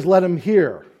ears, let him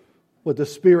hear what the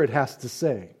Spirit has to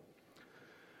say.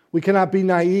 We cannot be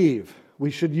naive.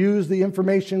 We should use the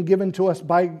information given to us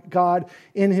by God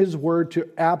in His Word to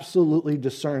absolutely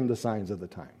discern the signs of the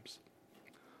times.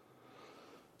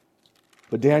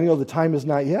 But Daniel, the time is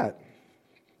not yet.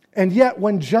 And yet,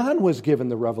 when John was given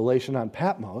the revelation on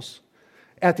Patmos,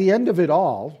 at the end of it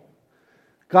all,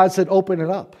 God said, open it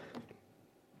up.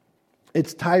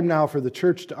 It's time now for the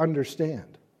church to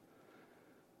understand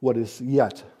what is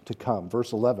yet to come.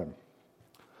 Verse 11.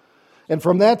 And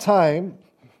from that time,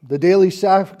 the daily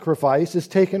sacrifice is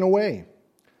taken away,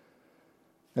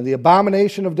 and the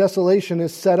abomination of desolation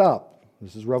is set up.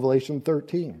 This is Revelation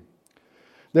 13.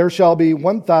 There shall be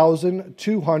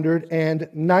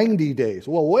 1,290 days.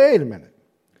 Well, wait a minute.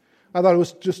 I thought it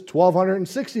was just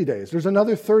 1,260 days. There's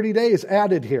another 30 days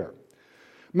added here.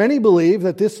 Many believe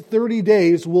that this 30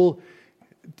 days will,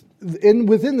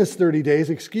 within this 30 days,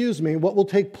 what will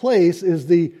take place is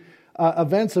the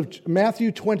events of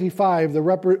Matthew 25,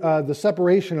 the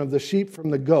separation of the sheep from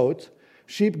the goat,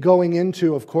 sheep going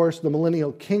into, of course, the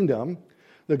millennial kingdom,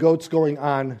 the goats going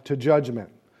on to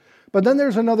judgment. But then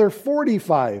there's another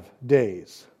 45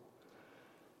 days.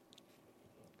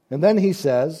 And then he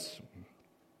says,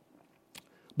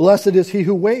 blessed is he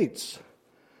who waits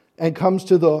and comes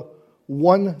to the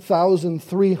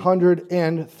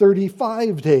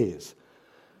 1,335 days.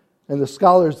 And the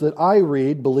scholars that I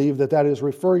read believe that that is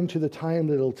referring to the time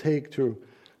that it'll take to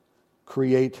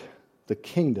create the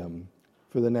kingdom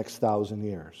for the next 1,000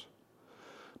 years.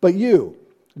 But you,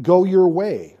 go your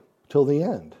way till the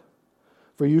end.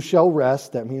 For you shall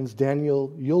rest, that means,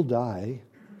 Daniel, you'll die,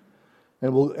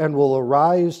 and will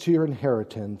arise to your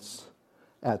inheritance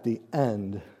at the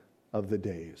end of the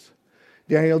days.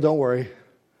 Daniel, don't worry,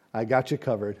 I got you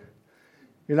covered.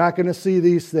 You're not going to see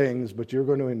these things, but you're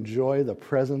going to enjoy the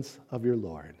presence of your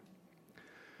Lord.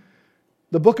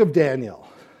 The book of Daniel.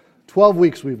 12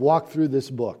 weeks we've walked through this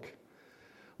book,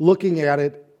 looking at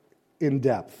it in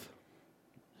depth.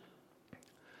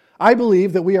 I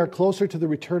believe that we are closer to the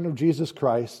return of Jesus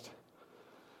Christ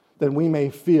than we may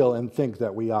feel and think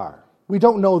that we are. We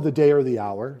don't know the day or the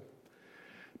hour,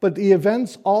 but the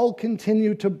events all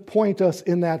continue to point us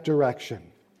in that direction.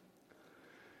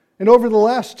 And over the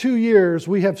last 2 years,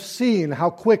 we have seen how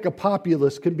quick a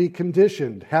populace can be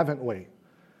conditioned, haven't we?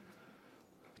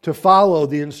 To follow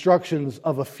the instructions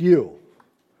of a few.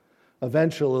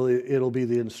 Eventually, it'll be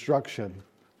the instruction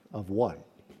of one.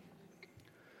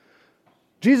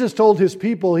 Jesus told His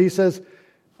people, He says,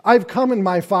 I've come in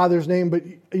my Father's name, but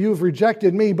you've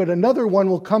rejected me, but another one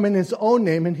will come in His own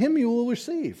name, and Him you will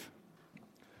receive.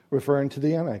 Referring to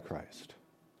the Antichrist.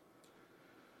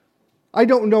 I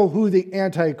don't know who the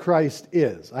Antichrist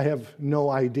is. I have no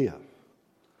idea.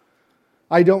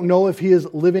 I don't know if he is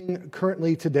living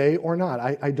currently today or not.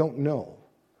 I don't know.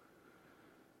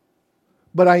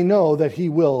 But I know that he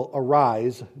will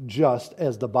arise just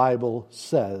as the Bible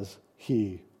says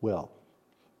he will.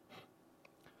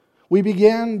 We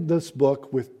began this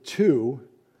book with 2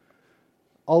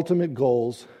 ultimate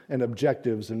goals and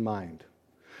objectives in mind.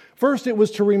 First, it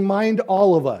was to remind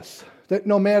all of us that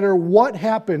no matter what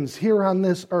happens here on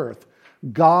this earth,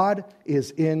 God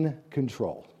is in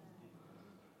control.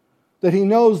 That He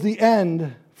knows the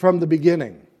end from the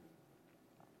beginning.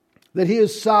 That He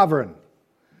is sovereign.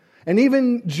 And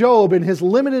even Job, in his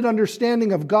limited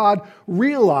understanding of God,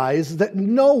 realized that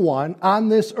no one on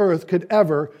this earth could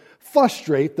ever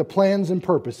frustrate the plans and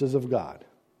purposes of God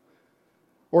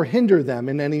or hinder them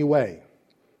in any way.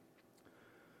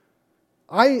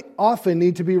 I often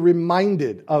need to be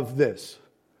reminded of this,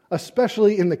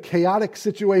 especially in the chaotic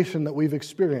situation that we've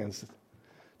experienced,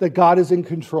 that God is in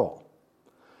control.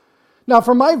 Now,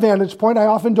 from my vantage point, I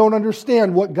often don't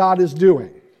understand what God is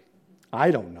doing.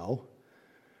 I don't know.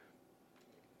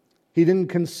 He didn't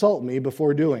consult me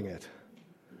before doing it.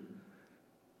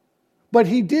 But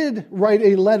he did write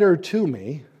a letter to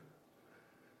me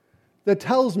that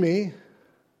tells me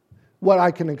what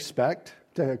I can expect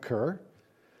to occur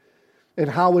and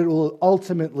how it will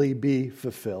ultimately be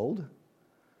fulfilled.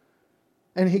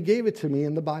 And he gave it to me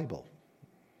in the Bible.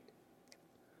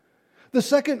 The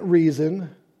second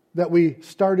reason that we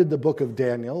started the book of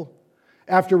Daniel,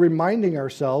 after reminding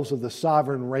ourselves of the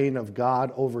sovereign reign of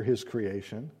God over his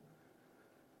creation,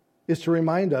 is to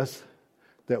remind us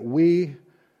that we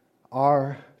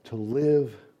are to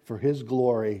live for his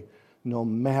glory no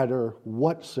matter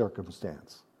what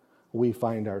circumstance we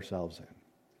find ourselves in.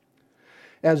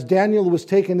 As Daniel was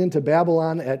taken into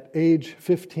Babylon at age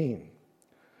 15,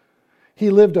 he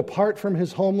lived apart from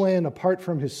his homeland, apart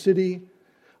from his city,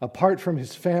 apart from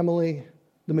his family,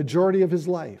 the majority of his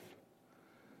life.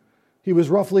 He was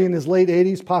roughly in his late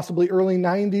 80s, possibly early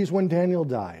 90s when Daniel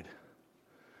died.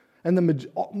 And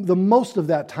the most of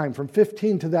that time, from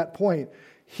 15 to that point,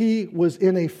 he was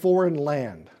in a foreign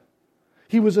land.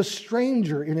 He was a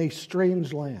stranger in a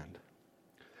strange land.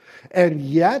 And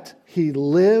yet, he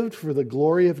lived for the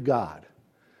glory of God.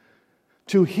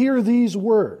 To hear these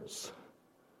words,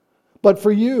 "But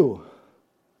for you,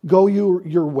 go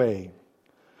your way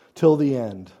till the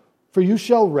end, for you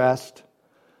shall rest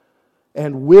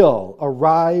and will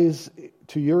arise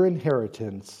to your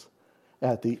inheritance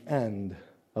at the end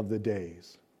of the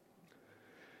days."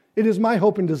 It is my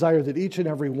hope and desire that each and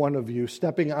every one of you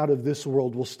stepping out of this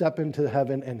world will step into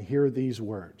heaven and hear these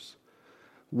words.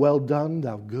 "Well done,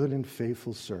 thou good and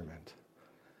faithful servant.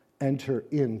 Enter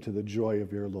into the joy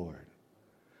of your Lord."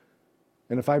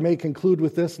 And if I may conclude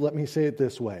with this, let me say it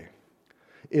this way.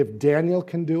 If Daniel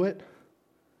can do it,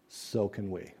 so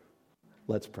can we.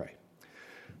 Let's pray.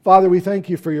 Father, we thank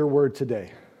you for your word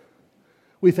today.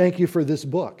 We thank you for this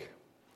book.